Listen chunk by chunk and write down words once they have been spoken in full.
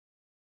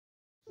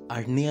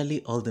Are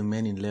nearly all the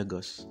men in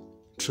Lagos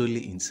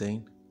truly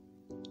insane?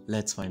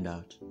 Let's find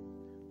out.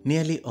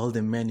 Nearly All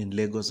the Men in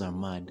Lagos Are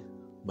Mad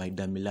by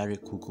Damilare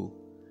Kuku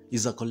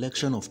is a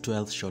collection of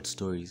 12 short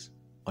stories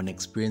on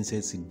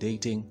experiences in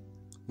dating,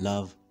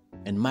 love,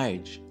 and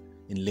marriage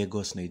in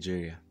Lagos,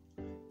 Nigeria.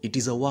 It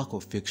is a work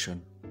of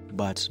fiction,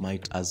 but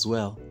might as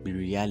well be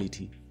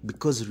reality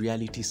because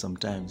reality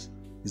sometimes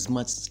is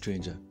much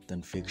stranger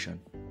than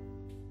fiction.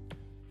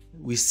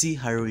 We see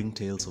harrowing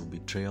tales of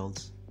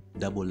betrayals,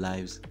 double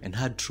lives, and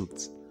hard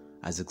truths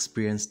as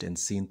experienced and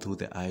seen through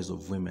the eyes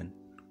of women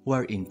who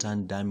are in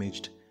turn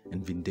damaged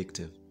and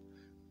vindictive.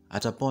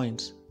 At a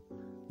point,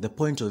 the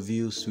point of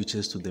view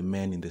switches to the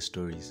men in the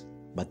stories,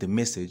 but the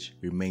message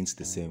remains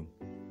the same.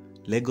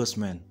 Lagos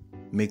men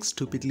make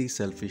stupidly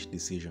selfish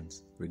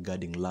decisions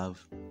regarding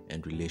love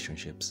and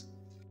relationships.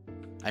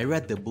 I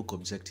read the book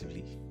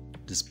objectively.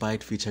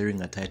 Despite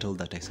featuring a title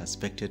that I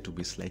suspected to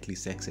be slightly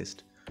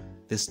sexist,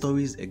 the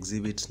stories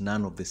exhibit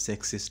none of the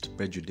sexist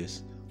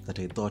prejudice that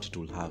I thought it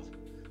would have,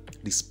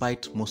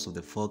 despite most of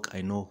the folk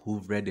I know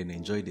who've read and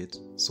enjoyed it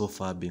so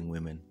far being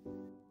women.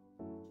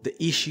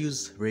 The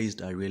issues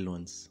raised are real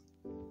ones.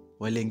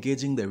 While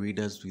engaging the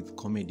readers with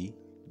comedy,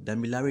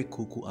 Damilare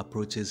Kuku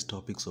approaches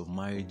topics of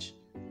marriage,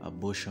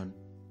 abortion,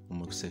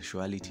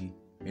 homosexuality,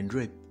 and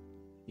rape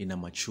in a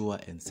mature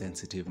and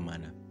sensitive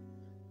manner.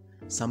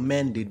 Some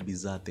men did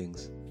bizarre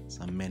things,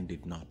 some men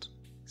did not.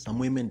 Some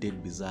women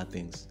did bizarre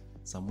things,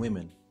 some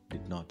women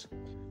did not.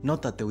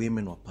 Not that the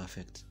women were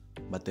perfect,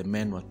 but the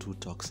men were too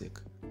toxic.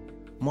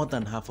 More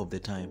than half of the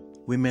time,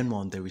 women were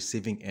on the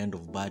receiving end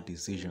of bad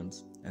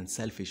decisions and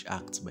selfish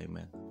acts by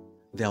men.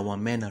 There were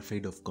men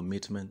afraid of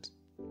commitment,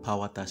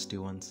 power-thirsty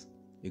ones,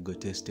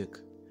 egotistic,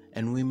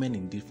 and women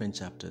in different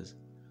chapters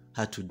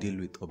had to deal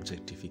with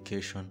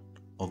objectification,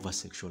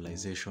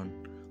 over-sexualization,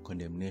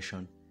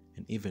 condemnation,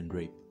 and even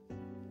rape.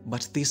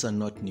 But these are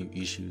not new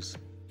issues,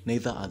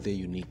 neither are they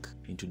unique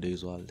in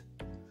today's world.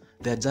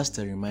 They are just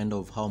a reminder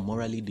of how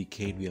morally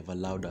decayed we have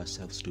allowed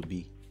ourselves to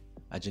be,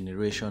 a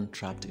generation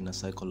trapped in a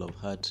cycle of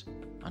hurt,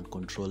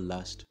 uncontrolled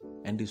lust,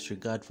 and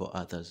disregard for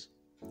others.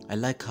 I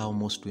like how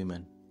most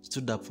women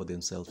stood up for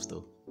themselves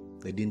though.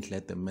 They didn't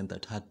let the men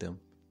that hurt them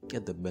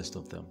get the best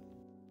of them.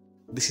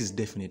 This is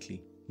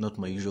definitely not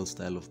my usual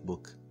style of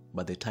book,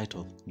 but the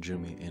title drew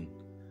me in.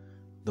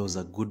 There was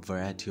a good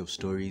variety of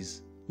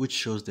stories, which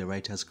shows the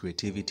writer's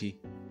creativity,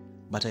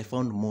 but I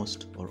found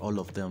most or all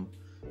of them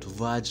to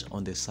verge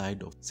on the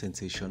side of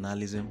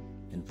sensationalism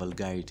and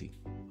vulgarity,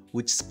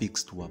 which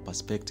speaks to a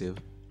perspective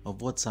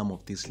of what some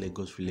of these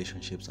Lagos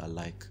relationships are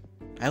like.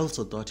 I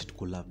also thought it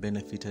could have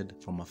benefited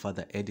from a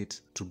further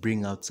edit to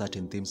bring out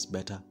certain themes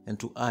better and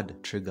to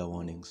add trigger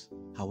warnings.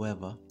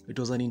 However, it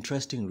was an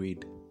interesting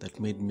read that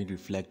made me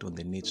reflect on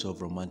the nature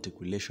of romantic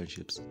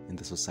relationships in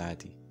the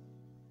society.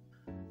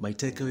 My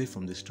takeaway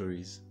from the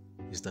stories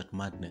is that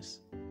madness,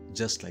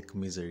 just like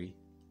misery,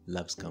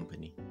 loves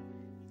company.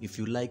 If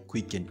you like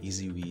quick and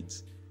easy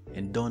reads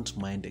and don't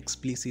mind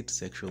explicit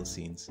sexual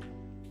scenes,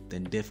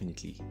 then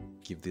definitely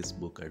give this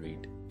book a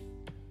read.